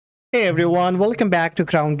Hey everyone, welcome back to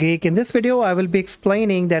Crown Geek. In this video, I will be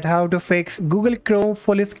explaining that how to fix Google Chrome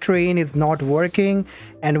full screen is not working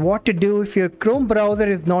and what to do if your Chrome browser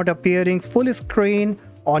is not appearing full screen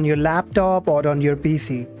on your laptop or on your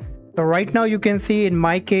PC. So right now you can see in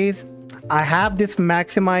my case, I have this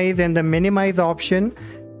maximize and the minimize option.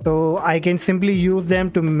 So I can simply use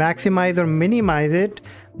them to maximize or minimize it.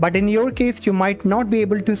 But in your case, you might not be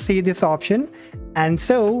able to see this option. And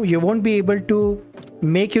so you won't be able to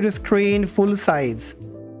make your screen full size.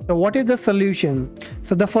 So what is the solution?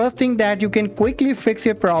 So the first thing that you can quickly fix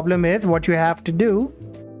your problem is what you have to do.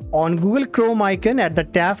 On Google Chrome icon at the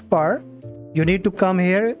taskbar, you need to come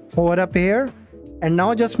here, hover up here, and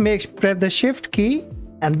now just press the shift key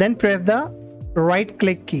and then press the right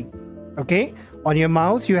click key. Okay, on your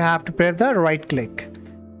mouse you have to press the right click.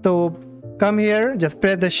 So come here, just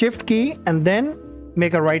press the shift key and then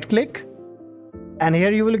make a right click. And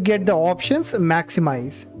here you will get the options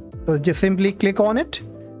maximize. So just simply click on it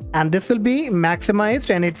and this will be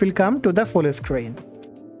maximized and it will come to the full screen.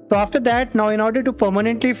 So after that, now in order to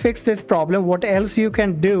permanently fix this problem, what else you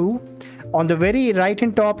can do? On the very right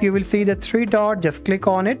hand top, you will see the three dot, just click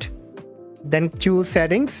on it. Then choose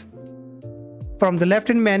settings. From the left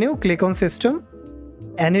hand menu, click on system.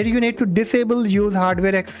 And here you need to disable use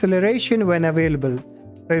hardware acceleration when available.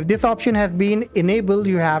 So if this option has been enabled,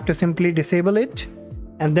 you have to simply disable it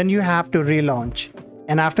and then you have to relaunch.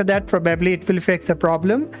 And after that, probably it will fix the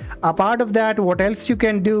problem. Apart of that, what else you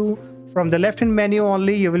can do? From the left hand menu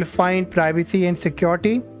only, you will find privacy and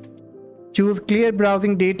security. Choose clear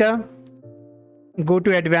browsing data. Go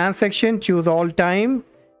to advanced section, choose all time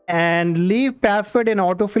and leave password and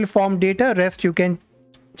autofill form data. Rest you can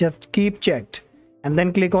just keep checked and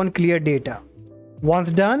then click on clear data.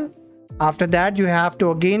 Once done, after that, you have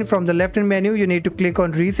to again from the left hand menu, you need to click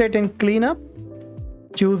on reset and cleanup.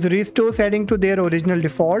 Choose restore setting to their original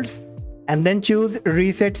defaults and then choose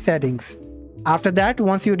reset settings. After that,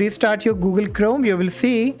 once you restart your Google Chrome, you will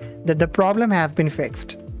see that the problem has been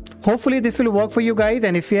fixed. Hopefully this will work for you guys,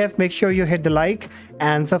 and if yes, make sure you hit the like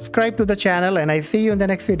and subscribe to the channel, and I see you in the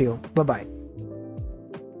next video. Bye bye.